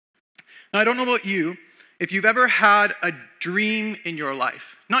Now, I don't know about you, if you've ever had a dream in your life,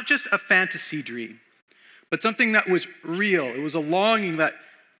 not just a fantasy dream, but something that was real. It was a longing that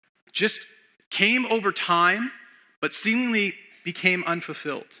just came over time, but seemingly became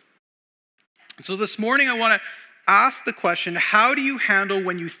unfulfilled. And so this morning I want to ask the question, how do you handle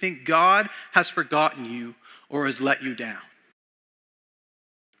when you think God has forgotten you or has let you down?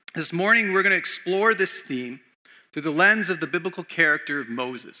 This morning we're going to explore this theme through the lens of the biblical character of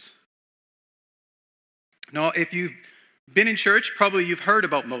Moses. Now, if you've been in church, probably you've heard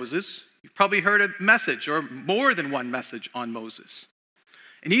about Moses. You've probably heard a message or more than one message on Moses.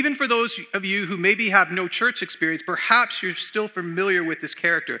 And even for those of you who maybe have no church experience, perhaps you're still familiar with this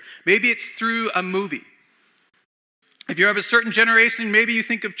character. Maybe it's through a movie. If you're of a certain generation, maybe you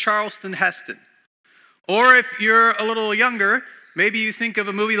think of Charlton Heston. Or if you're a little younger, maybe you think of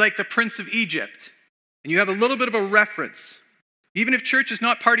a movie like The Prince of Egypt, and you have a little bit of a reference. Even if church is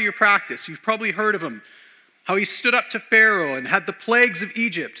not part of your practice, you've probably heard of him. How he stood up to Pharaoh and had the plagues of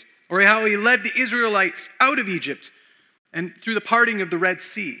Egypt, or how he led the Israelites out of Egypt and through the parting of the Red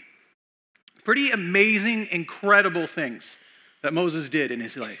Sea. Pretty amazing, incredible things that Moses did in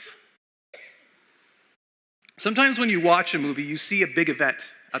his life. Sometimes when you watch a movie, you see a big event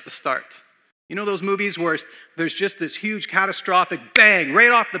at the start. You know those movies where there's just this huge catastrophic bang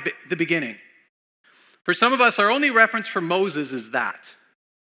right off the beginning. For some of us, our only reference for Moses is that.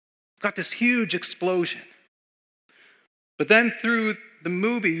 Got this huge explosion. But then through the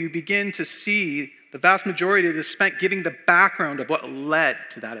movie, you begin to see the vast majority of it is spent giving the background of what led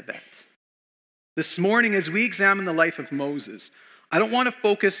to that event. This morning, as we examine the life of Moses, I don't want to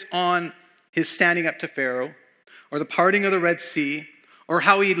focus on his standing up to Pharaoh or the parting of the Red Sea or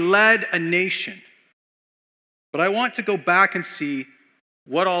how he led a nation. But I want to go back and see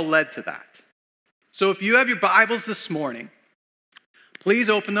what all led to that. So if you have your Bibles this morning, please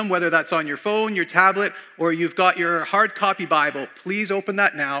open them, whether that's on your phone, your tablet, or you've got your hard copy Bible. Please open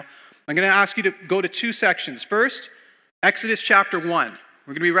that now. I'm going to ask you to go to two sections. First, Exodus chapter 1.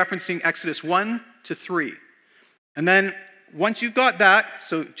 We're going to be referencing Exodus 1 to 3. And then once you've got that,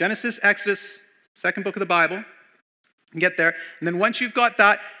 so Genesis, Exodus, second book of the Bible, get there. And then once you've got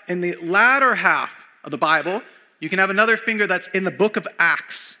that, in the latter half of the Bible, you can have another finger that's in the book of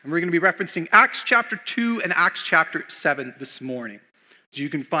Acts. And we're going to be referencing Acts chapter 2 and Acts chapter 7 this morning. So you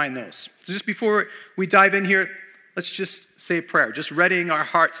can find those. So just before we dive in here, let's just say a prayer, just readying our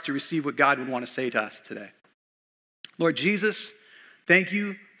hearts to receive what God would want to say to us today. Lord Jesus, thank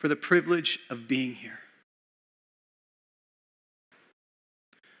you for the privilege of being here.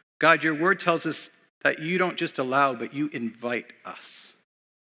 God, your word tells us that you don't just allow, but you invite us.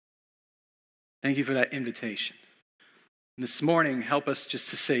 Thank you for that invitation. And this morning, help us just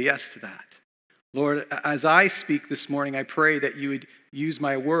to say yes to that. Lord, as I speak this morning, I pray that you would use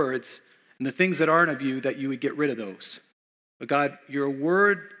my words and the things that aren't of you, that you would get rid of those. But God, your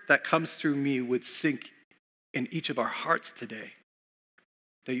word that comes through me would sink in each of our hearts today.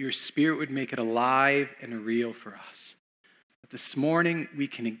 That your spirit would make it alive and real for us. That this morning we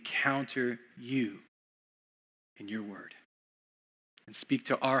can encounter you in your word and speak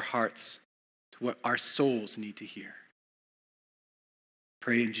to our hearts, to what our souls need to hear.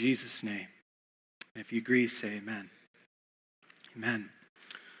 Pray in Jesus' name. And if you agree, say amen. Amen.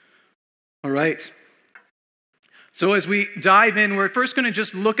 All right. So as we dive in, we're first going to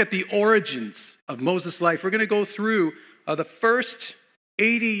just look at the origins of Moses' life. We're going to go through the first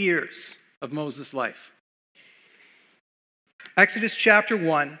 80 years of Moses' life. Exodus chapter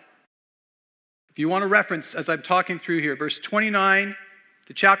 1. If you want to reference, as I'm talking through here, verse 29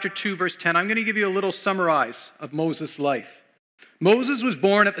 to chapter 2, verse 10, I'm going to give you a little summarize of Moses' life. Moses was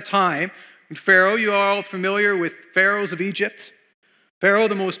born at the time when Pharaoh, you are all familiar with pharaohs of Egypt. Pharaoh,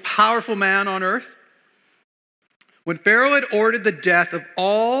 the most powerful man on earth. When Pharaoh had ordered the death of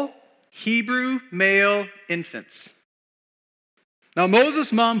all Hebrew male infants. Now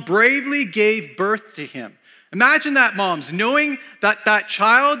Moses' mom bravely gave birth to him. Imagine that, moms, knowing that that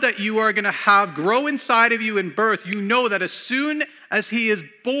child that you are going to have grow inside of you in birth, you know that as soon as he is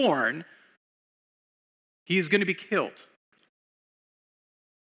born, he is going to be killed.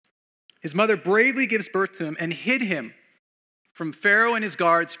 His mother bravely gives birth to him and hid him from Pharaoh and his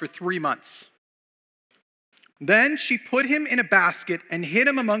guards for 3 months. Then she put him in a basket and hid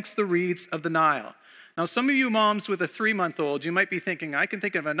him amongst the reeds of the Nile. Now, some of you moms with a 3-month-old, you might be thinking, I can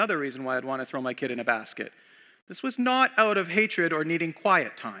think of another reason why I'd want to throw my kid in a basket. This was not out of hatred or needing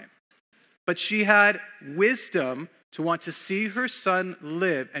quiet time. But she had wisdom to want to see her son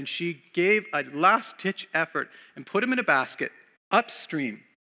live, and she gave a last-ditch effort and put him in a basket upstream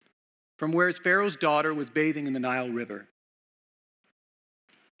from where Pharaoh's daughter was bathing in the Nile River.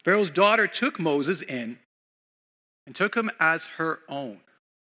 Pharaoh's daughter took Moses in and took him as her own.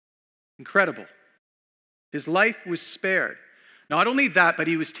 Incredible. His life was spared. Not only that, but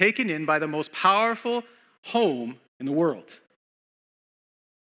he was taken in by the most powerful home in the world.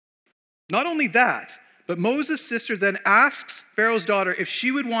 Not only that, but Moses' sister then asks Pharaoh's daughter if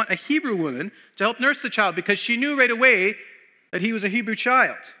she would want a Hebrew woman to help nurse the child because she knew right away that he was a Hebrew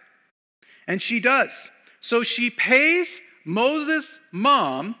child. And she does. So she pays Moses'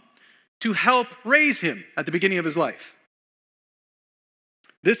 mom to help raise him at the beginning of his life.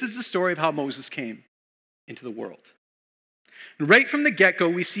 This is the story of how Moses came into the world. And right from the get-go,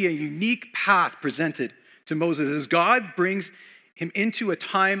 we see a unique path presented to Moses as God brings him into a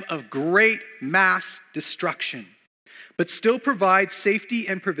time of great mass destruction, but still provides safety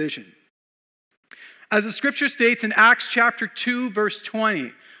and provision. As the scripture states in Acts chapter 2, verse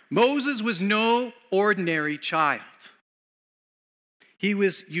 20, Moses was no ordinary child. He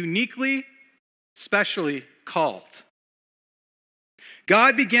was uniquely, specially called.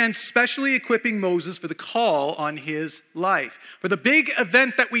 God began specially equipping Moses for the call on his life. For the big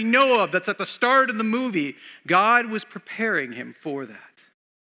event that we know of that's at the start of the movie, God was preparing him for that.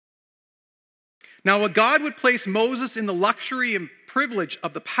 Now, while God would place Moses in the luxury and privilege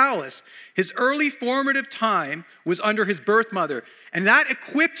of the palace, his early formative time was under his birth mother, and that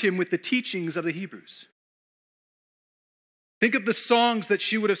equipped him with the teachings of the Hebrews. Think of the songs that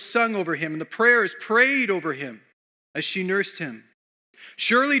she would have sung over him and the prayers prayed over him as she nursed him.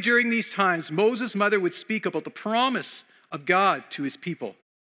 Surely during these times, Moses' mother would speak about the promise of God to his people.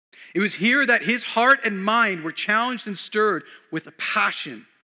 It was here that his heart and mind were challenged and stirred with the passion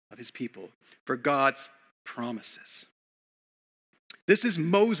of his people for God's promises. This is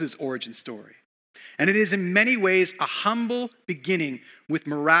Moses' origin story, and it is in many ways a humble beginning with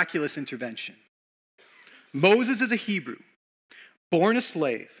miraculous intervention. Moses is a Hebrew, born a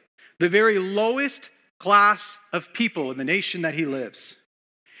slave, the very lowest class of people in the nation that he lives.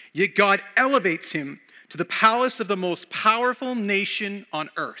 Yet God elevates him to the palace of the most powerful nation on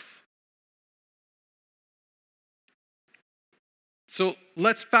earth. So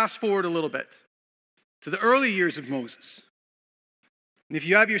let's fast forward a little bit to the early years of Moses. And if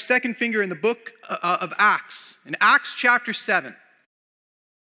you have your second finger in the book of Acts, in Acts chapter 7,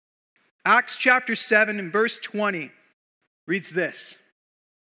 Acts chapter 7 and verse 20 reads this.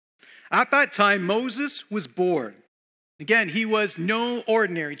 At that time, Moses was born. Again, he was no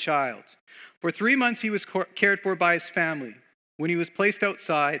ordinary child. For 3 months he was cared for by his family when he was placed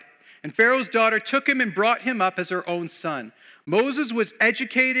outside, and Pharaoh's daughter took him and brought him up as her own son. Moses was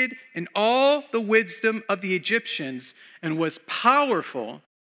educated in all the wisdom of the Egyptians and was powerful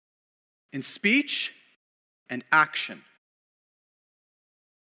in speech and action.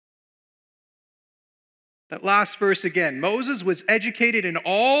 That last verse again. Moses was educated in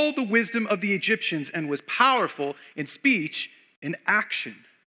all the wisdom of the Egyptians and was powerful in speech and action.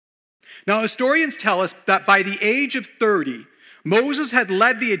 Now, historians tell us that by the age of 30, Moses had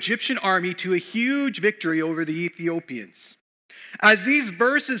led the Egyptian army to a huge victory over the Ethiopians. As these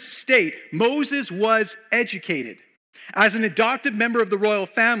verses state, Moses was educated. As an adopted member of the royal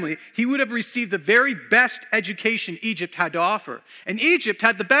family, he would have received the very best education Egypt had to offer. And Egypt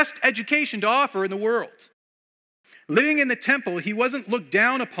had the best education to offer in the world. Living in the temple, he wasn't looked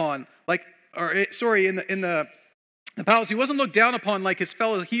down upon in the palace, he wasn't looked down upon like his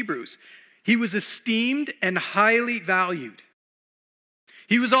fellow Hebrews. He was esteemed and highly valued.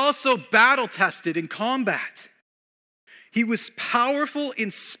 He was also battle-tested in combat. He was powerful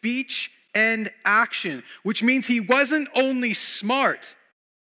in speech and action, which means he wasn't only smart.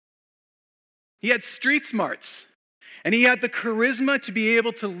 He had street smarts, and he had the charisma to be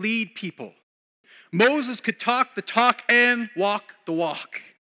able to lead people. Moses could talk the talk and walk the walk.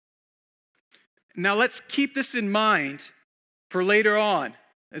 Now let's keep this in mind for later on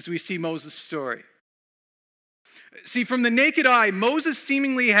as we see Moses' story. See, from the naked eye, Moses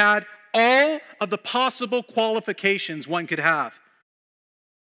seemingly had all of the possible qualifications one could have.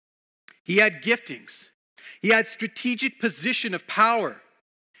 He had giftings. He had strategic position of power.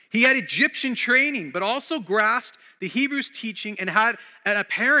 He had Egyptian training, but also grasped the Hebrews' teaching and had an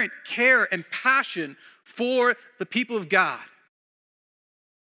apparent care and passion for the people of God.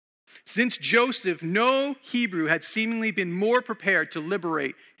 Since Joseph, no Hebrew had seemingly been more prepared to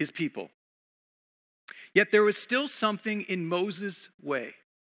liberate his people. Yet there was still something in Moses' way.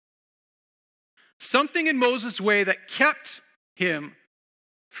 Something in Moses' way that kept him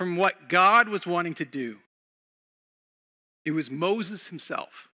from what God was wanting to do. It was Moses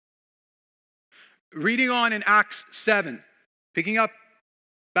himself. Reading on in Acts 7, picking up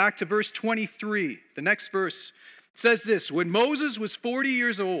back to verse 23, the next verse, It says this, when Moses was 40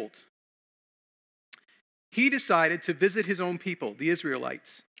 years old, he decided to visit his own people, the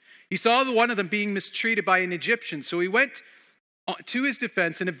Israelites. He saw one of them being mistreated by an Egyptian, so he went to his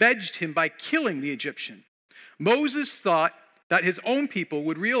defense and avenged him by killing the Egyptian. Moses thought that his own people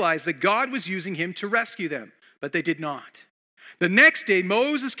would realize that God was using him to rescue them, but they did not. The next day,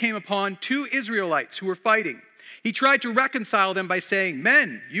 Moses came upon two Israelites who were fighting. He tried to reconcile them by saying,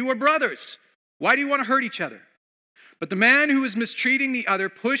 "Men, you are brothers. Why do you want to hurt each other?" But the man who was mistreating the other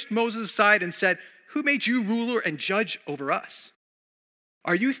pushed Moses aside and said, "Who made you ruler and judge over us?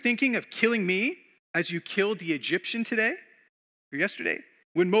 Are you thinking of killing me as you killed the Egyptian today or yesterday?"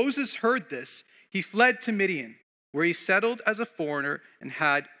 When Moses heard this, he fled to Midian, where he settled as a foreigner and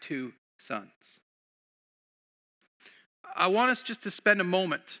had 2 sons. I want us just to spend a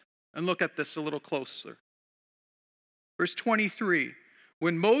moment and look at this a little closer. Verse 23,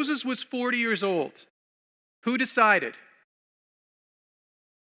 when Moses was 40 years old, who decided?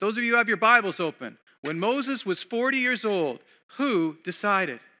 Those of you who have your Bibles open. When Moses was 40 years old, who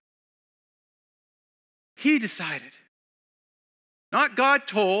decided? He decided. Not God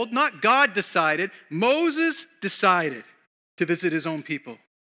told, not God decided. Moses decided to visit his own people.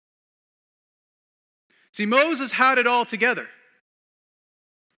 See, Moses had it all together.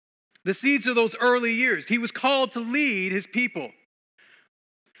 The seeds of those early years. He was called to lead his people.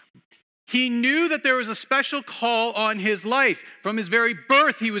 He knew that there was a special call on his life. From his very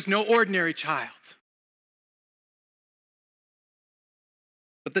birth, he was no ordinary child.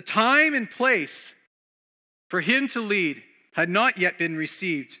 But the time and place for him to lead had not yet been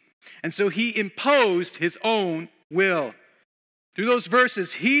received. And so he imposed his own will. Through those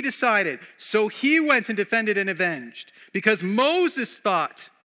verses, he decided. So he went and defended and avenged. Because Moses thought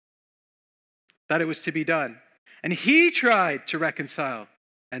that it was to be done. And he tried to reconcile.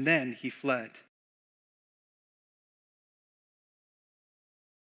 And then he fled.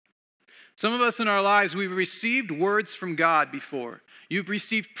 Some of us in our lives, we've received words from God before. You've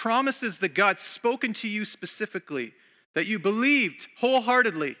received promises that God's spoken to you specifically, that you believed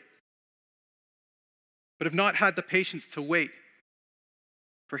wholeheartedly, but have not had the patience to wait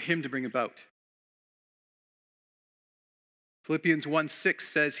for him to bring about. Philippians 1:6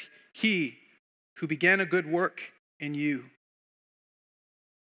 says, "He who began a good work in you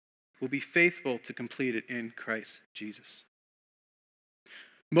will be faithful to complete it in Christ Jesus."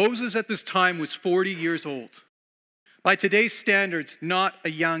 Moses at this time was 40 years old. By today's standards, not a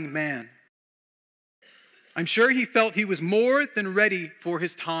young man. I'm sure he felt he was more than ready for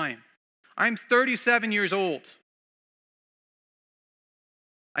his time. I'm 37 years old.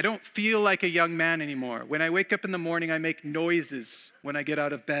 I don't feel like a young man anymore. When I wake up in the morning, I make noises when I get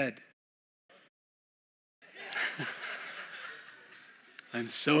out of bed. I'm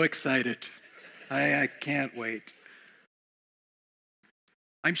so excited. I can't wait.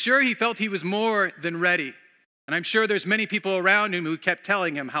 I'm sure he felt he was more than ready. And I'm sure there's many people around him who kept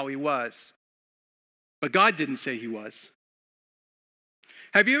telling him how he was. But God didn't say he was.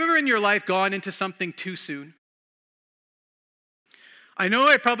 Have you ever in your life gone into something too soon? I know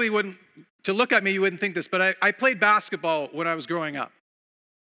I probably wouldn't, to look at me, you wouldn't think this, but I played basketball when I was growing up.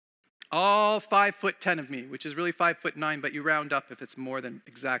 All 5'10" of me, which is really 5'9", but you round up if it's more than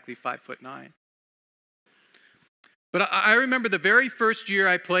exactly 5'9". But I remember the very first year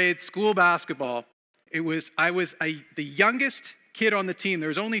I played school basketball, I was the youngest kid on the team. There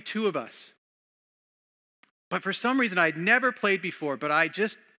was only 2 of us. But for some reason, I'd never played before, but I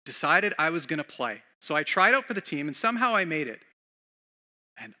just decided I was going to play. So I tried out for the team, and somehow I made it.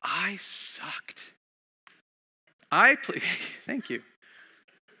 And I sucked. Thank you.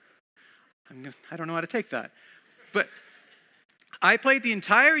 I don't know how to take that. But I played the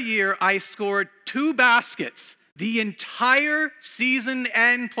entire year. I scored 2 baskets the entire season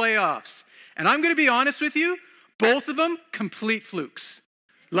and playoffs. And I'm going to be honest with you, both of them complete flukes.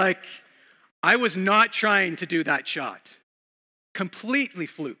 Like, I was not trying to do that shot. Completely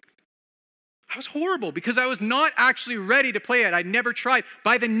fluke. I was horrible because I was not actually ready to play it. I'd never tried.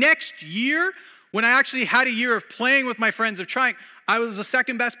 By the next year, when I actually had a year of playing with my friends, of trying, I was the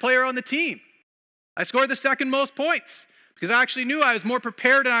second best player on the team. I scored the second most points because I actually knew I was more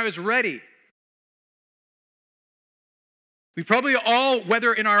prepared and I was ready. We probably all,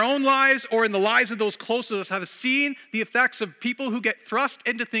 whether in our own lives or in the lives of those close to us, have seen the effects of people who get thrust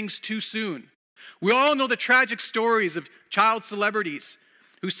into things too soon. We all know the tragic stories of child celebrities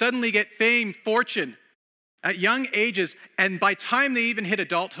who suddenly get fame, fortune at young ages, and by the time they even hit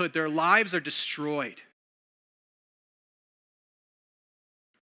adulthood, their lives are destroyed.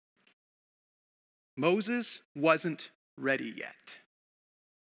 Moses wasn't ready yet.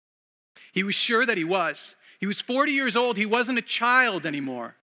 He was sure that he was. He was 40 years old. He wasn't a child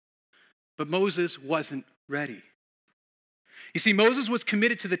anymore. But Moses wasn't ready. You see, Moses was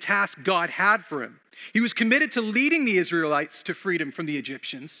committed to the task God had for him. He was committed to leading the Israelites to freedom from the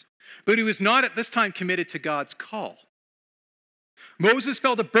Egyptians, but he was not at this time committed to God's call. Moses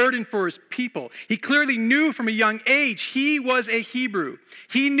felt a burden for his people. He clearly knew from a young age he was a Hebrew.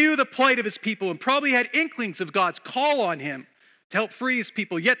 He knew the plight of his people and probably had inklings of God's call on him to help free his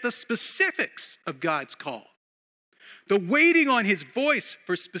people, yet the specifics of God's call, the waiting on his voice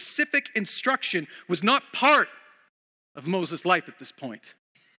for specific instruction, was not part of Moses' life at this point.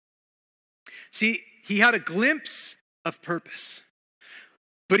 See, he had a glimpse of purpose,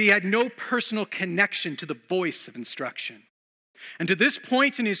 but he had no personal connection to the voice of instruction. And to this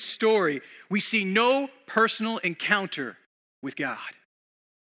point in his story, we see no personal encounter with God.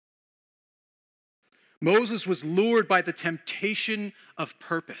 Moses was lured by the temptation of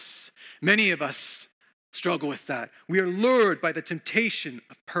purpose. Many of us struggle with that. We are lured by the temptation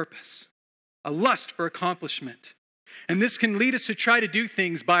of purpose, a lust for accomplishment. And this can lead us to try to do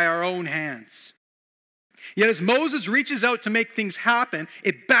things by our own hands. Yet as Moses reaches out to make things happen,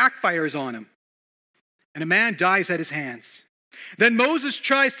 it backfires on him, and a man dies at his hands. Then Moses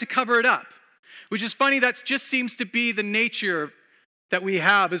tries to cover it up, which is funny. That just seems to be the nature that we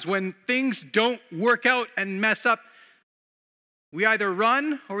have, is when things don't work out and mess up, we either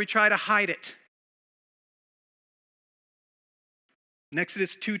run or we try to hide it. In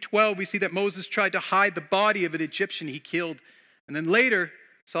Exodus 2:12, we see that Moses tried to hide the body of an Egyptian he killed, and then later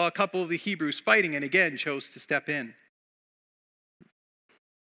saw a couple of the Hebrews fighting and again chose to step in.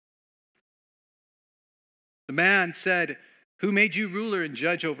 The man said, "Who made you ruler and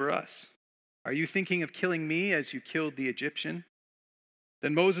judge over us? Are you thinking of killing me as you killed the Egyptian?"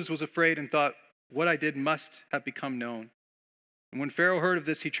 Then Moses was afraid and thought, "What I did must have become known." And when Pharaoh heard of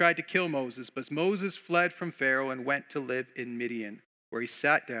this, he tried to kill Moses, but Moses fled from Pharaoh and went to live in Midian, where he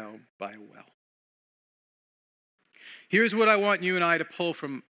sat down by a well. Here's what I want you and I to pull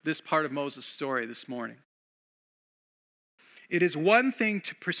from this part of Moses' story this morning. It is one thing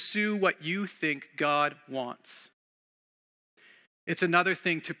to pursue what you think God wants. It's another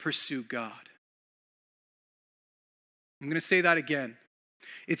thing to pursue God. I'm going to say that again.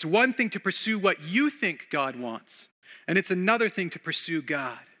 It's one thing to pursue what you think God wants, and it's another thing to pursue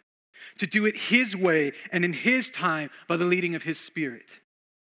God, to do it His way and in His time by the leading of His Spirit.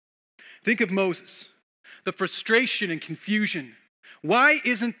 Think of Moses, the frustration and confusion. Why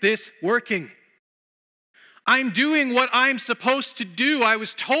isn't this working? I'm doing what I'm supposed to do. I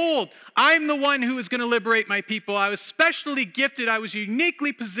was told I'm the one who is going to liberate my people. I was specially gifted. I was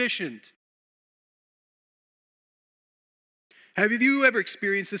uniquely positioned. Have you ever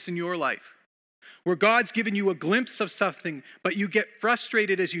experienced this in your life? Where God's given you a glimpse of something, but you get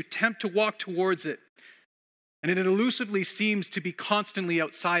frustrated as you attempt to walk towards it, and it elusively seems to be constantly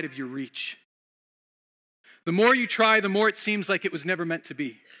outside of your reach. The more you try, the more it seems like it was never meant to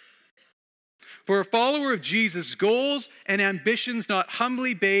be. For a follower of Jesus, goals and ambitions not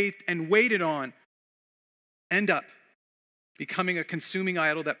humbly bathed and waited on end up becoming a consuming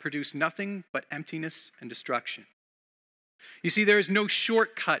idol that produce nothing but emptiness and destruction. You see, there is no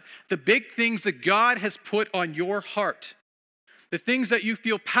shortcut. The big things that God has put on your heart, the things that you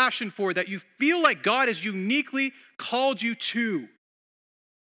feel passion for, that you feel like God has uniquely called you to,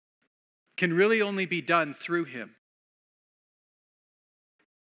 can really only be done through Him.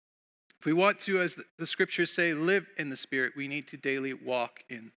 If we want to, as the scriptures say, live in the Spirit, we need to daily walk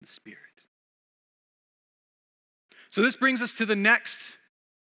in the Spirit. So this brings us to the next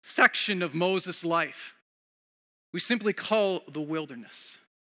section of Moses' life. We simply call the wilderness.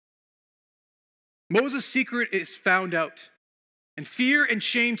 Moses' secret is found out, and fear and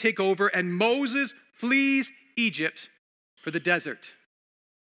shame take over, and Moses flees Egypt for the desert.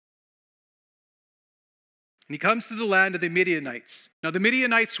 And he comes to the land of the Midianites. Now, the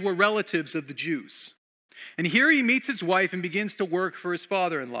Midianites were relatives of the Jews. And here he meets his wife and begins to work for his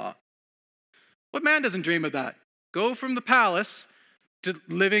father-in-law. What man doesn't dream of that? Go from the palace to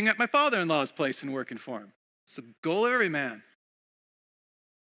living at my father-in-law's place and working for him. It's the goal of every man.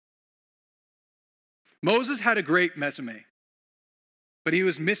 Moses had a great resume, but he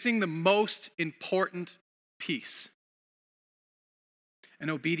was missing the most important piece: an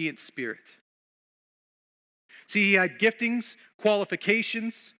obedient spirit. See, he had giftings,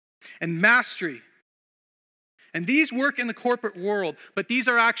 qualifications, and mastery. And these work in the corporate world, but these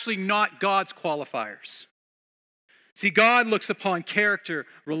are actually not God's qualifiers. See, God looks upon character,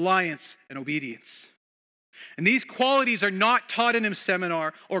 reliance, and obedience. And these qualities are not taught in a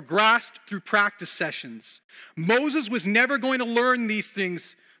seminar or grasped through practice sessions. Moses was never going to learn these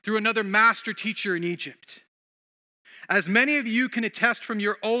things through another master teacher in Egypt. As many of you can attest from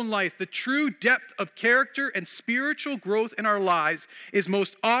your own life, the true depth of character and spiritual growth in our lives is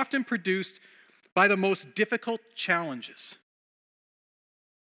most often produced by the most difficult challenges.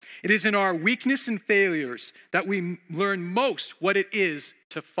 It is in our weakness and failures that we learn most what it is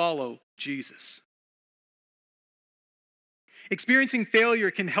to follow Jesus. Experiencing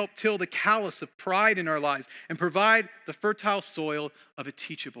failure can help till the callus of pride in our lives and provide the fertile soil of a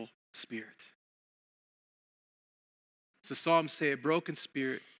teachable spirit. As the Psalms say, a broken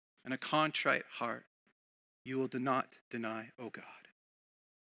spirit and a contrite heart you will not deny, O God.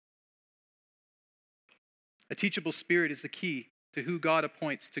 A teachable spirit is the key to who God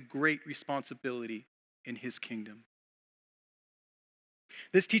appoints to great responsibility in his kingdom.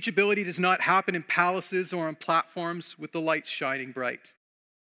 This teachability does not happen in palaces or on platforms with the lights shining bright,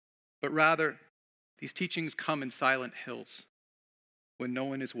 but rather these teachings come in silent hills when no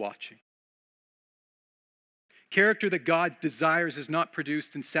one is watching. Character that God desires is not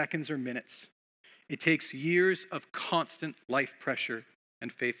produced in seconds or minutes. It takes years of constant life pressure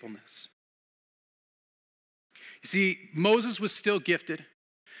and faithfulness. You see, Moses was still gifted,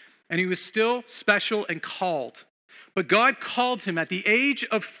 and he was still special and called. But God called him at the age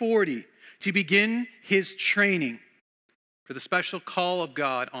of 40 to begin his training for the special call of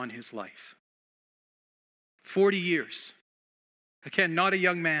God on his life. 40 years. Again, not a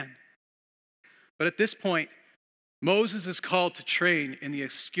young man. But at this point, Moses is called to train in the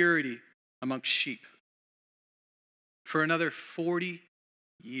obscurity amongst sheep for another 40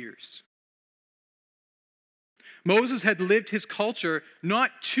 years. Moses had lived his culture not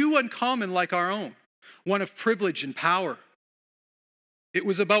too uncommon like our own, one of privilege and power. It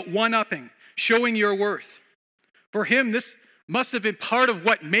was about one-upping, showing your worth. For him, this must have been part of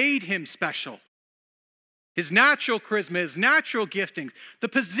what made him special. His natural charisma, his natural giftings, the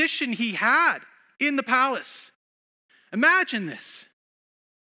position he had in the palace. Imagine this.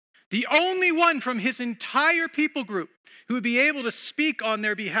 The only one from his entire people group who would be able to speak on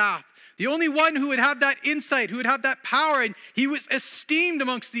their behalf. The only one who would have that insight, who would have that power, and he was esteemed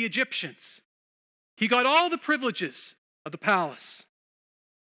amongst the Egyptians. He got all the privileges of the palace.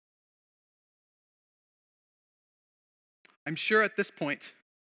 I'm sure at this point,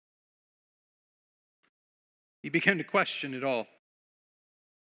 he began to question it all.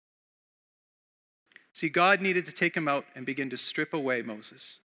 See, God needed to take him out and begin to strip away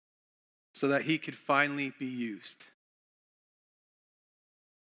Moses so that he could finally be used.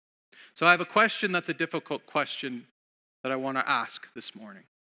 So I have a question that's a difficult question that I want to ask this morning.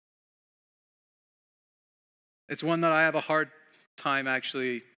 It's one that I have a hard time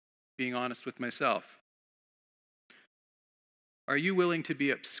actually being honest with myself. Are you willing to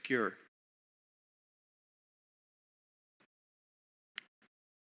be obscure?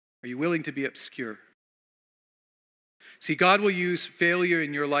 Are you willing to be obscure? See, God will use failure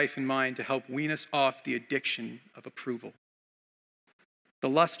in your life and mine to help wean us off the addiction of approval. The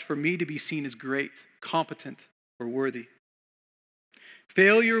lust for me to be seen as great, competent, or worthy.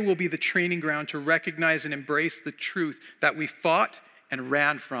 Failure will be the training ground to recognize and embrace the truth that we fought and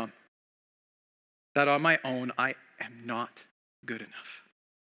ran from. That on my own, I am not good enough.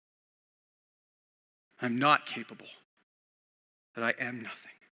 I'm not capable. That I am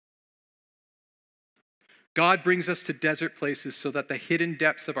nothing. God brings us to desert places so that the hidden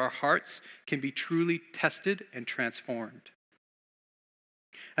depths of our hearts can be truly tested and transformed.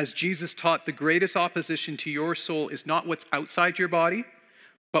 As Jesus taught, the greatest opposition to your soul is not what's outside your body,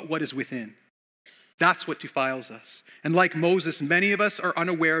 but what is within. That's what defiles us. And like Moses, many of us are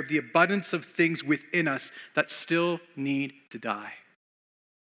unaware of the abundance of things within us that still need to die.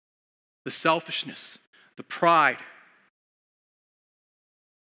 The selfishness, the pride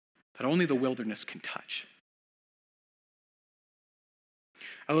that only the wilderness can touch.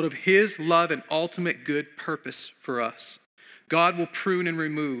 Out of his love and ultimate good purpose for us, God will prune and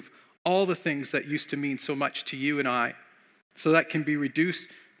remove all the things that used to mean so much to you and I, so that can be reduced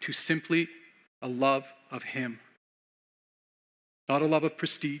to simply a love of him. Not a love of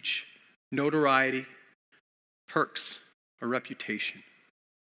prestige, notoriety, perks, or reputation.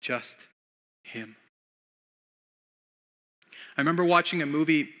 Just him. I remember watching a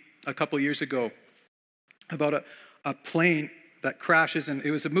movie a couple years ago about a plane that crashes, and it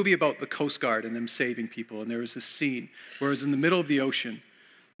was a movie about the Coast Guard and them saving people, and there was this scene where it was in the middle of the ocean.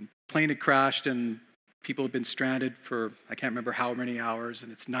 The plane had crashed, and people had been stranded for, I can't remember how many hours,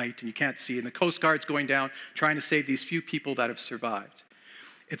 and it's night, and you can't see, and the Coast Guard's going down, trying to save these few people that have survived.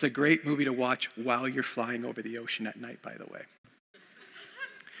 It's a great movie to watch while you're flying over the ocean at night, by the way.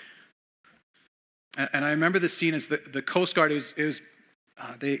 And I remember the scene as the Coast Guard,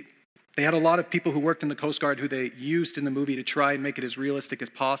 they They had a lot of people who worked in the Coast Guard who they used in the movie to try and make it as realistic as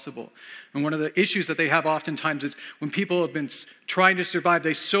possible. And one of the issues that they have oftentimes is when people have been trying to survive,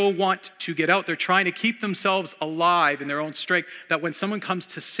 they so want to get out. They're trying to keep themselves alive in their own strength that when someone comes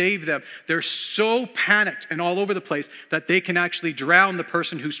to save them, they're so panicked and all over the place that they can actually drown the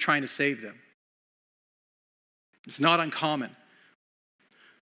person who's trying to save them. It's not uncommon.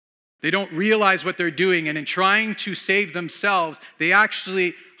 They don't realize what they're doing, and in trying to save themselves, they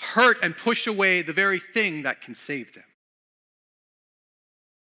actually hurt and push away the very thing that can save them.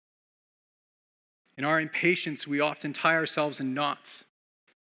 In our impatience, we often tie ourselves in knots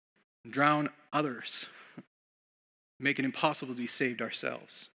and drown others, make it impossible to be saved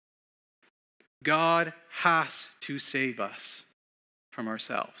ourselves. God has to save us from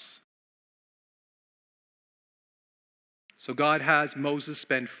ourselves. So God has Moses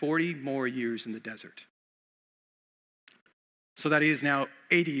spend 40 more years in the desert, so that he is now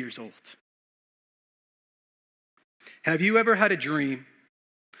 80 years old. Have you ever had a dream,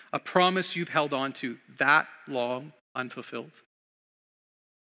 a promise you've held on to that long unfulfilled?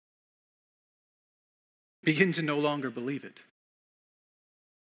 Begin to no longer believe it.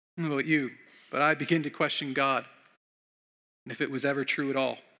 I don't know about you, but I begin to question God, and if it was ever true at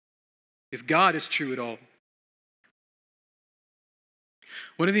all. If God is true at all.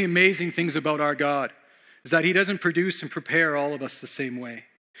 One of the amazing things about our God is that he doesn't produce and prepare all of us the same way.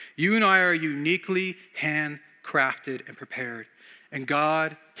 You and I are uniquely handcrafted and prepared, and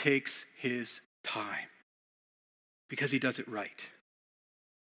God takes his time because he does it right.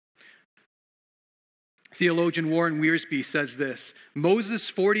 Theologian Warren Wiersbe says this: Moses'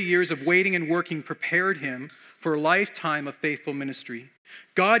 40 years of waiting and working prepared him for a lifetime of faithful ministry.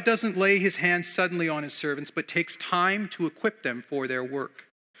 God doesn't lay his hands suddenly on his servants, but takes time to equip them for their work.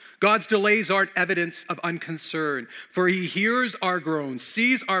 God's delays aren't evidence of unconcern, for he hears our groans,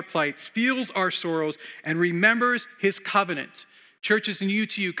 sees our plights, feels our sorrows, and remembers his covenant. Churches and you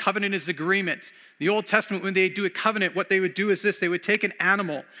to you, covenant is agreement. The Old Testament, when they do a covenant, what they would do is this: they would take an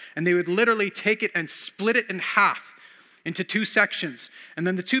animal and they would literally take it and split it in half into two sections. And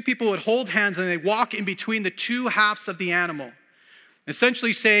then the two people would hold hands and they'd walk in between the two halves of the animal.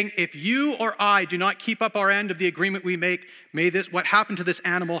 Essentially saying, if you or I do not keep up our end of the agreement we make, may this, what happened to this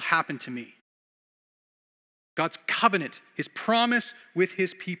animal, happen to me. God's covenant, his promise with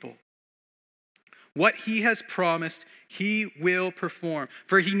his people. What he has promised, he will perform.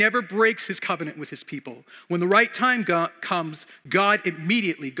 For he never breaks his covenant with his people. When the right time comes, God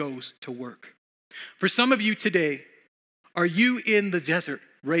immediately goes to work. For some of you today, are you in the desert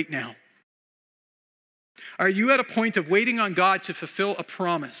right now? Are you at a point of waiting on God to fulfill a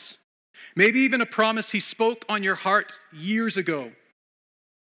promise? Maybe even a promise he spoke on your heart years ago.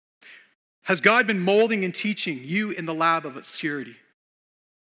 Has God been molding and teaching you in the lab of obscurity?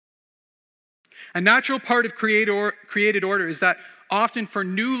 A natural part of created order is that often for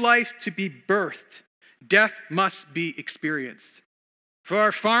new life to be birthed, death must be experienced. For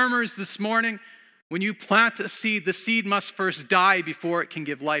our farmers this morning, when you plant a seed, the seed must first die before it can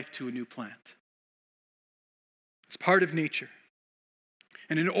give life to a new plant. It's part of nature.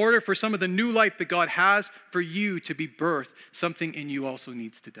 And in order for some of the new life that God has for you to be birthed, something in you also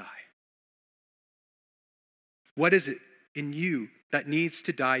needs to die. What is it in you that needs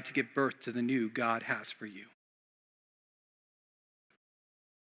to die to give birth to the new God has for you?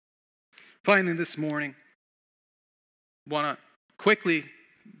 Finally, this morning, I want to quickly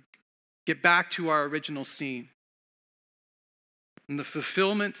get back to our original scene and the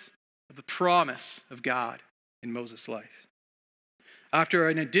fulfillment of the promise of God in Moses' life. After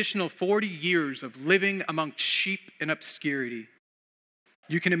an additional 40 years of living among sheep in obscurity,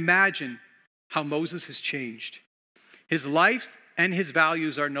 you can imagine how Moses has changed. His life and his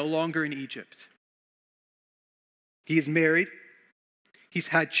values are no longer in Egypt. He is married. He's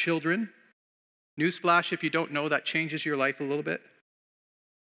had children. Newsflash, if you don't know, that changes your life a little bit.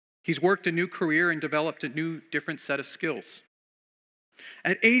 He's worked a new career and developed a new, different set of skills.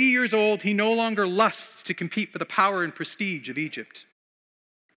 At 80 years old, he no longer lusts to compete for the power and prestige of Egypt.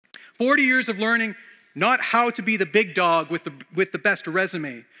 40 years of learning not how to be the big dog with the best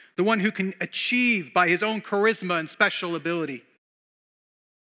resume, the one who can achieve by his own charisma and special ability.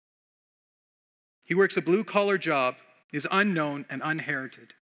 He works a blue-collar job, is unknown and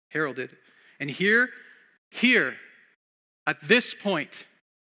unheralded. And here, at this point,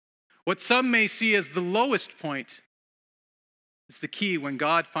 what some may see as the lowest point is the key when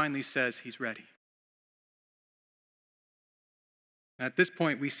God finally says he's ready. And at this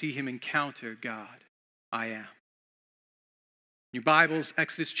point, we see him encounter God. I am. Your Bibles,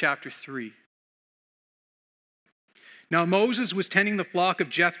 Exodus chapter 3. Now Moses was tending the flock of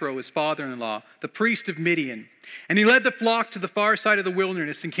Jethro, his father-in-law, the priest of Midian. And he led the flock to the far side of the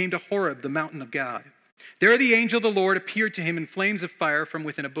wilderness and came to Horeb, the mountain of God. There the angel of the Lord appeared to him in flames of fire from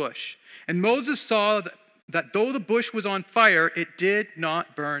within a bush. And Moses saw that though the bush was on fire, it did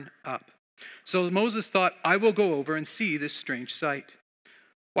not burn up. So Moses thought, I will go over and see this strange sight,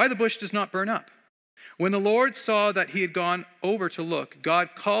 why the bush does not burn up. When the Lord saw that he had gone over to look,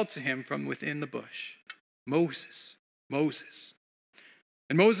 God called to him from within the bush, Moses, Moses.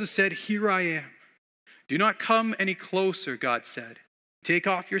 And Moses said, Here I am. Do not come any closer, God said. Take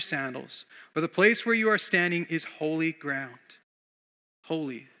off your sandals, for the place where you are standing is holy ground.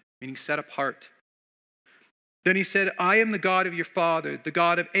 Holy, meaning set apart. Then he said, I am the God of your father, the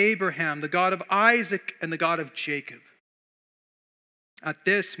God of Abraham, the God of Isaac, and the God of Jacob. At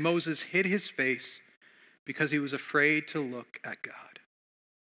this, Moses hid his face because he was afraid to look at God.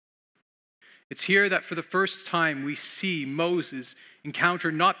 It's here that for the first time we see Moses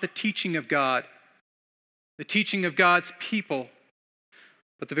encounter not the teaching of God, the teaching of God's people,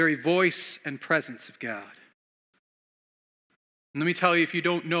 but the very voice and presence of God. And let me tell you, if you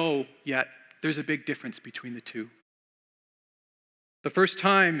don't know yet, there's a big difference between the two. The first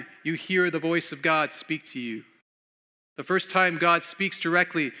time you hear the voice of God speak to you, the first time God speaks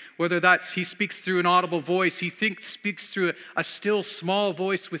directly, whether that's he speaks through an audible voice, he speaks through a still small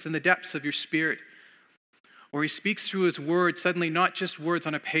voice within the depths of your spirit, or he speaks through his word, suddenly not just words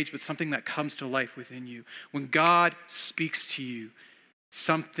on a page, but something that comes to life within you. When God speaks to you,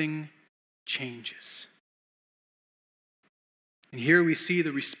 something changes. And here we see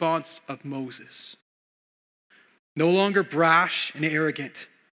the response of Moses. No longer brash and arrogant.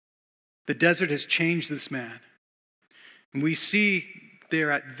 The desert has changed this man. And we see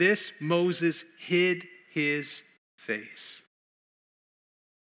there at this, Moses hid his face.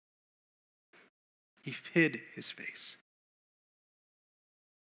 He hid his face.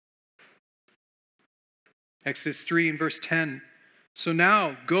 Exodus 3 and verse 10. So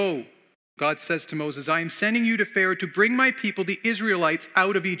now go, God says to Moses, I am sending you to Pharaoh to bring my people, the Israelites,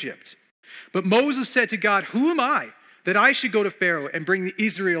 out of Egypt. But Moses said to God, who am I that I should go to Pharaoh and bring the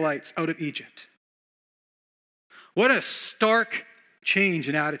Israelites out of Egypt? What a stark change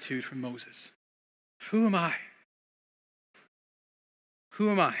in attitude from Moses. Who am I? Who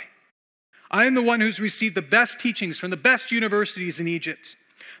am I? I am the one who's received the best teachings from the best universities in Egypt.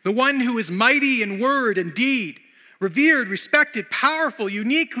 The one who is mighty in word and deed, revered, respected, powerful,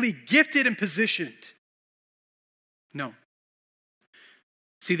 uniquely gifted and positioned. No.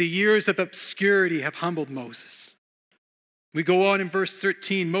 See, the years of obscurity have humbled Moses. We go on in verse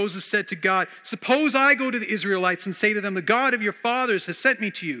 13. Moses said to God, suppose I go to the Israelites and say to them, the God of your fathers has sent me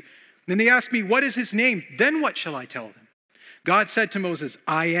to you. Then they ask me, what is his name? Then what shall I tell them? God said to Moses,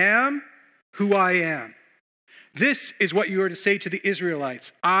 I am who I am. This is what you are to say to the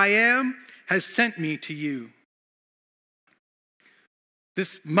Israelites. I am has sent me to you.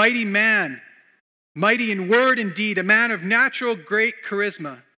 This mighty man, mighty in word and deed, a man of natural great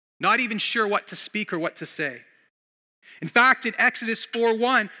charisma, not even sure what to speak or what to say. In fact, in Exodus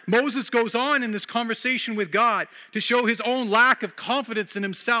 4:1, Moses goes on in this conversation with God to show his own lack of confidence in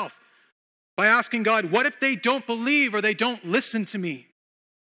himself by asking God, what if they don't believe or they don't listen to me?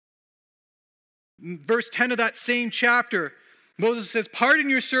 In verse 10 of that same chapter, Moses says, pardon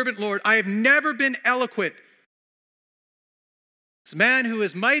your servant, Lord, I have never been eloquent. This man who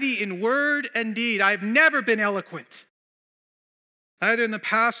is mighty in word and deed, I have never been eloquent. Neither in the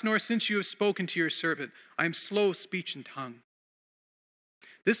past nor since you have spoken to your servant. I am slow of speech and tongue.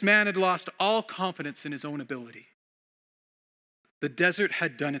 This man had lost all confidence in his own ability. The desert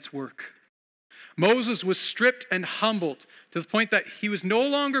had done its work. Moses was stripped and humbled to the point that he was no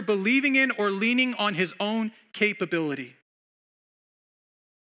longer believing in or leaning on his own capability.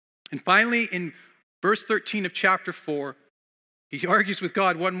 And finally, in verse 13 of chapter 4, he argues with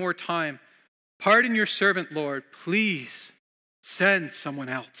God one more time. Pardon your servant, Lord. Please send someone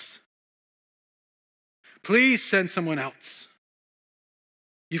else. Please send someone else.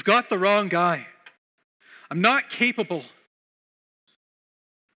 You've got the wrong guy. I'm not capable.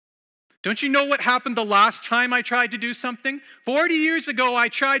 Don't you know what happened the last time I tried to do something? 40 years ago, I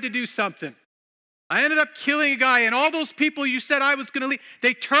tried to do something. I ended up killing a guy, and all those people you said I was going to leave,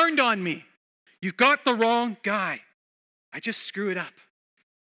 they turned on me. You've got the wrong guy. I just screw it up.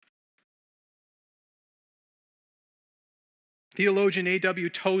 Theologian A.W.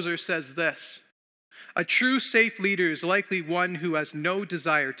 Tozer says this, a true safe leader is likely one who has no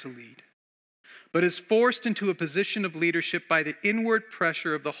desire to lead, but is forced into a position of leadership by the inward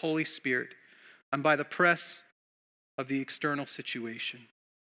pressure of the Holy Spirit and by the press of the external situation.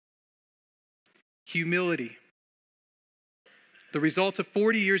 Humility The result of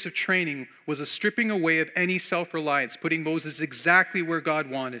 40 years of training was a stripping away of any self-reliance, putting Moses exactly where God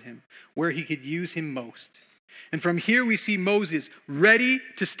wanted him, where he could use him most. And from here we see Moses ready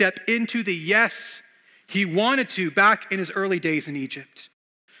to step into the yes he wanted to back in his early days in Egypt,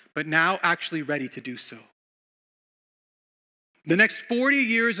 but now actually ready to do so. The next 40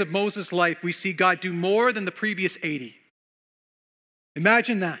 years of Moses' life, we see God do more than the previous 80.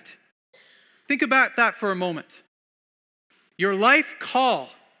 Imagine that. Think about that for a moment. Your life call,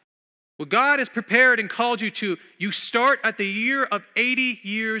 what God has prepared and called you to, you start at the year of 80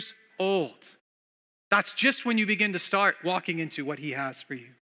 years old. That's just when you begin to start walking into what he has for you.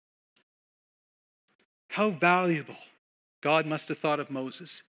 How valuable God must have thought of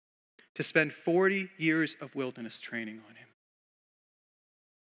Moses to spend 40 years of wilderness training on him.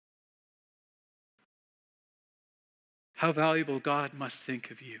 How valuable God must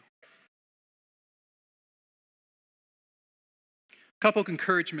think of you. A couple of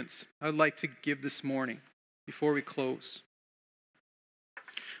encouragements I'd like to give this morning before we close.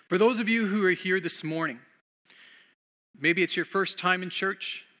 For those of you who are here this morning, maybe it's your first time in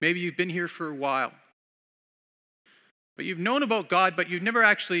church, maybe you've been here for a while, but you've known about God, but you've never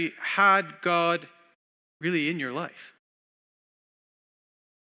actually had God really in your life.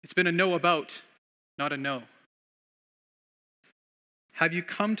 It's been a know about, not a no. Have you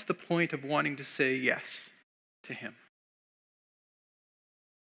come to the point of wanting to say yes to him?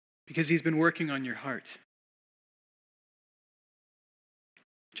 Because he's been working on your heart.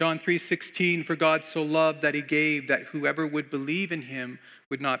 John 3:16, for God so loved that he gave that whoever would believe in him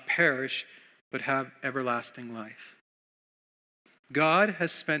would not perish, but have everlasting life. God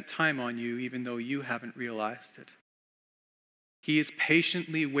has spent time on you even though you haven't realized it. He has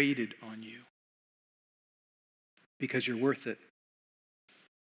patiently waited on you because you're worth it.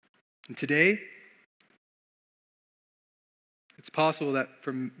 And today, it's possible that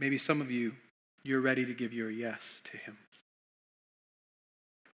for maybe some of you, you're ready to give your yes to him.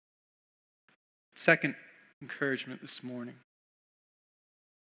 Second encouragement this morning.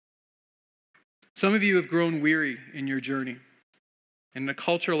 Some of you have grown weary in your journey. In a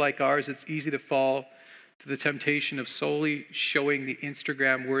culture like ours, it's easy to fall to the temptation of solely showing the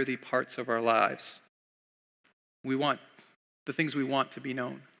Instagram-worthy parts of our lives. We want the things we want to be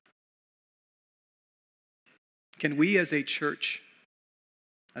known. Can we as a church,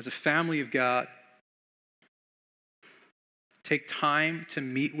 as a family of God, take time to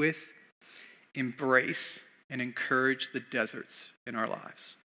meet with, embrace, and encourage the deserts in our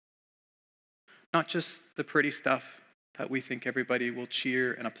lives? Not just the pretty stuff that we think everybody will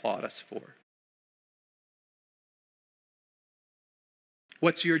cheer and applaud us for.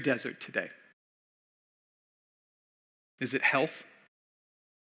 What's your desert today? Is it health?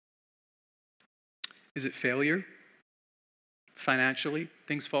 Is it failure? Financially,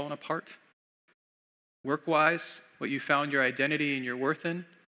 things falling apart? Work-wise, what you found your identity and your worth in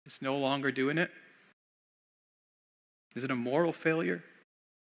is no longer doing it? Is it a moral failure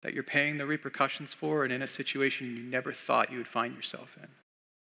that you're paying the repercussions for and in a situation you never thought you would find yourself in?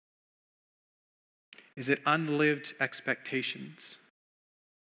 Is it unlived expectations?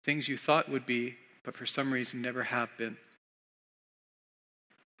 Things you thought would be, but for some reason never have been?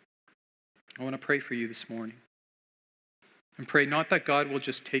 I want to pray for you this morning. And pray not that God will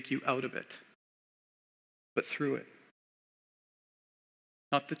just take you out of it, but through it.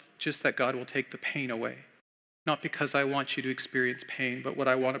 Not just that God will take the pain away. Not because I want you to experience pain, but what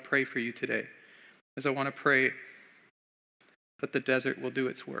I want to pray for you today is I want to pray that the desert will do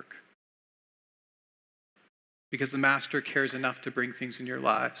its work. Because the Master cares enough to bring things in your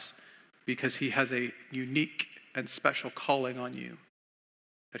lives, because he has a unique and special calling on you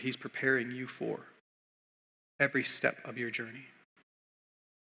that he's preparing you for every step of your journey.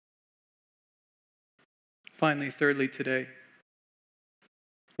 Finally, thirdly today,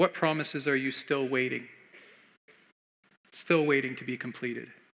 what promises are you still waiting to be completed?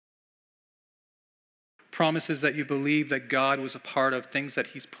 Promises that you believe that God was a part of, things that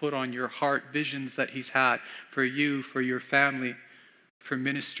he's put on your heart, visions that he's had for you, for your family, for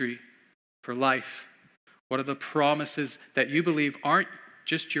ministry, for life. What are the promises that you believe aren't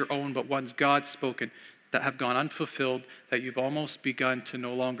just your own, but ones God's spoken, that have gone unfulfilled, that you've almost begun to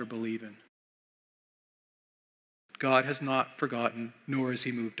no longer believe in? God has not forgotten, nor has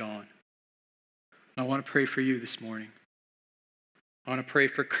he moved on. I want to pray for you this morning. I want to pray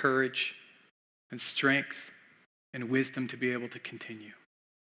for courage and strength and wisdom to be able to continue.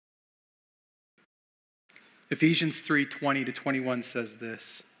 Ephesians 3:20-21 says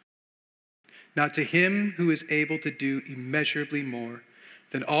this: Now to him who is able to do immeasurably more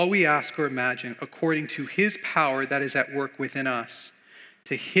than all we ask or imagine, according to his power that is at work within us.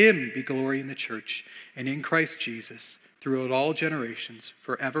 To him be glory in the church and in Christ Jesus throughout all generations,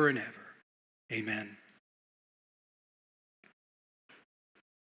 forever and ever. Amen.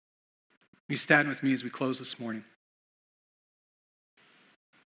 Will you stand with me as we close this morning?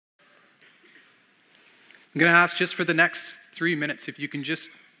 I'm going to ask just for the next 3 minutes if you can just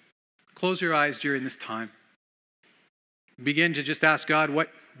close your eyes during this time. Begin to just ask God, what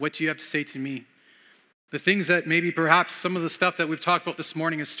do you have to say to me? The things that maybe perhaps some of the stuff that we've talked about this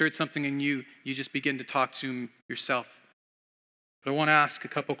morning has stirred something in you. You just begin to talk to him yourself. But I want to ask a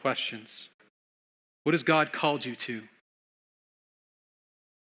couple questions. What has God called you to?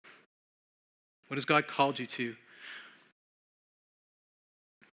 What has God called you to?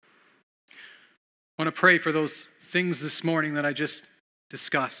 I want to pray for those things this morning that I just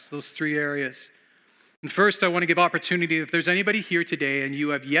discussed, those 3 areas. And first, I want to give opportunity, if there's anybody here today and you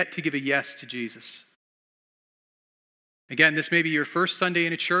have yet to give a yes to Jesus. Again, this may be your first Sunday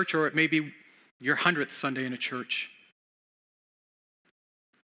in a church, or it may be your 100th Sunday in a church.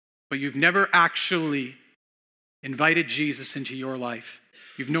 But you've never actually invited Jesus into your life.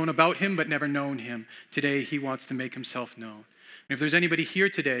 You've known about him, but never known him. Today, he wants to make himself known. And if there's anybody here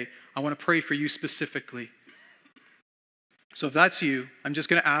today, I want to pray for you specifically. So if that's you, I'm just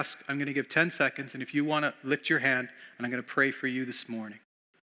going to ask, I'm going to give 10 seconds, and if you want to lift your hand, and I'm going to pray for you this morning.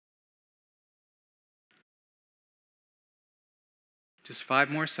 Just 5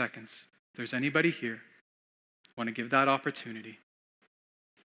 more seconds. If there's anybody here, I want to give that opportunity.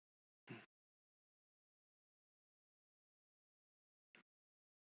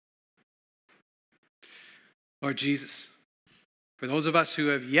 Lord Jesus, for those of us who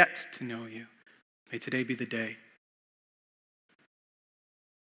have yet to know you, may today be the day.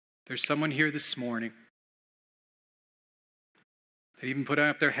 There's someone here this morning that even putting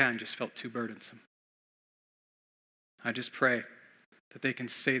up their hand just felt too burdensome. I just pray that they can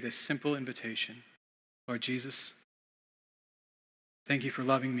say this simple invitation. Lord Jesus, thank you for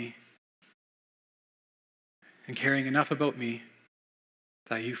loving me and caring enough about me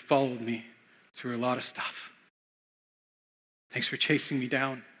that you followed me through a lot of stuff. Thanks for chasing me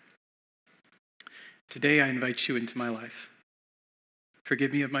down. Today I invite you into my life.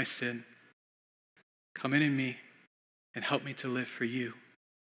 Forgive me of my sin. Come in me and help me to live for you.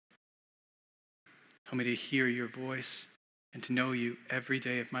 Help me to hear your voice and to know you every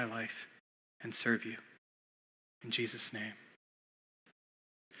day of my life and serve you. In Jesus' name.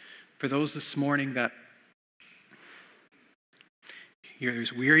 For those this morning that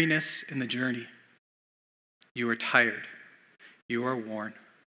there's weariness in the journey, you are tired, you are worn,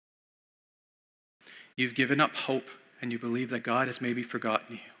 you've given up hope, and you believe that God has maybe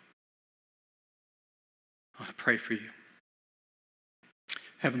forgotten you, I want to pray for you.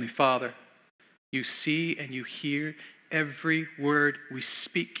 Heavenly Father, you see and you hear every word we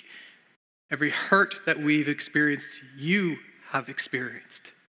speak, every hurt that we've experienced, you have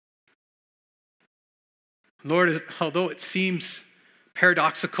experienced. Lord, although it seems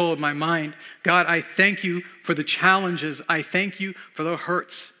paradoxical in my mind, God, I thank you for the challenges. I thank you for the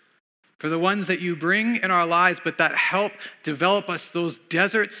hurts, for the ones that you bring in our lives, but that help develop us, those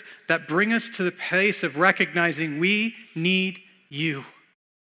deserts that bring us to the place of recognizing we need you.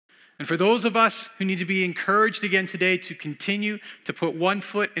 And for those of us who need to be encouraged again today to continue to put one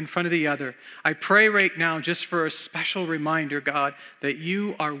foot in front of the other, I pray right now just for a special reminder, God, that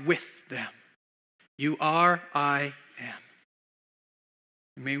you are with them. You are, I am.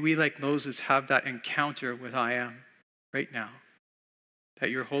 May we, like Moses, have that encounter with I am right now. That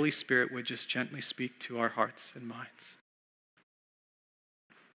your Holy Spirit would just gently speak to our hearts and minds.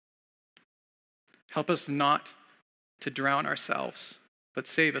 Help us not to drown ourselves, but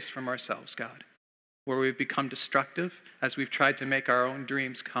save us from ourselves, God, where we've become destructive as we've tried to make our own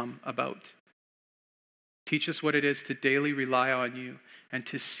dreams come about. Teach us what it is to daily rely on you and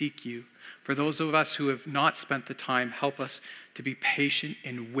to seek you. For those of us who have not spent the time, help us to be patient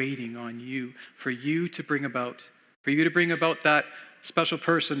in waiting on you, for you to bring about that special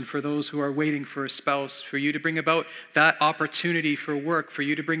person, for those who are waiting for a spouse, for you to bring about that opportunity for work, for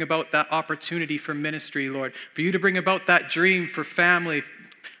you to bring about that opportunity for ministry, Lord, for you to bring about that dream for family.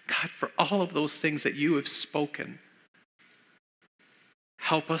 God, for all of those things that you have spoken,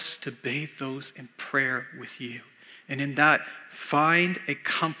 help us to bathe those in prayer with you. And in that, find a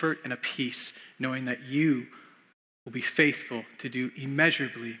comfort and a peace, knowing that you will be faithful to do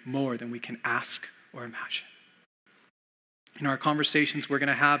immeasurably more than we can ask or imagine. In our conversations we're going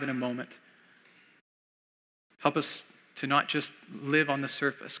to have in a moment, help us to not just live on the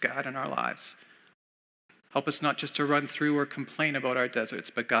surface, God, in our lives, Help us not just to run through or complain about our deserts,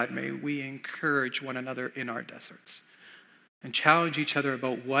 but God, may we encourage one another in our deserts and challenge each other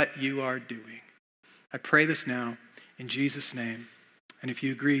about what you are doing. I pray this now in Jesus' name. And if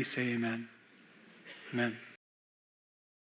you agree, say amen. Amen.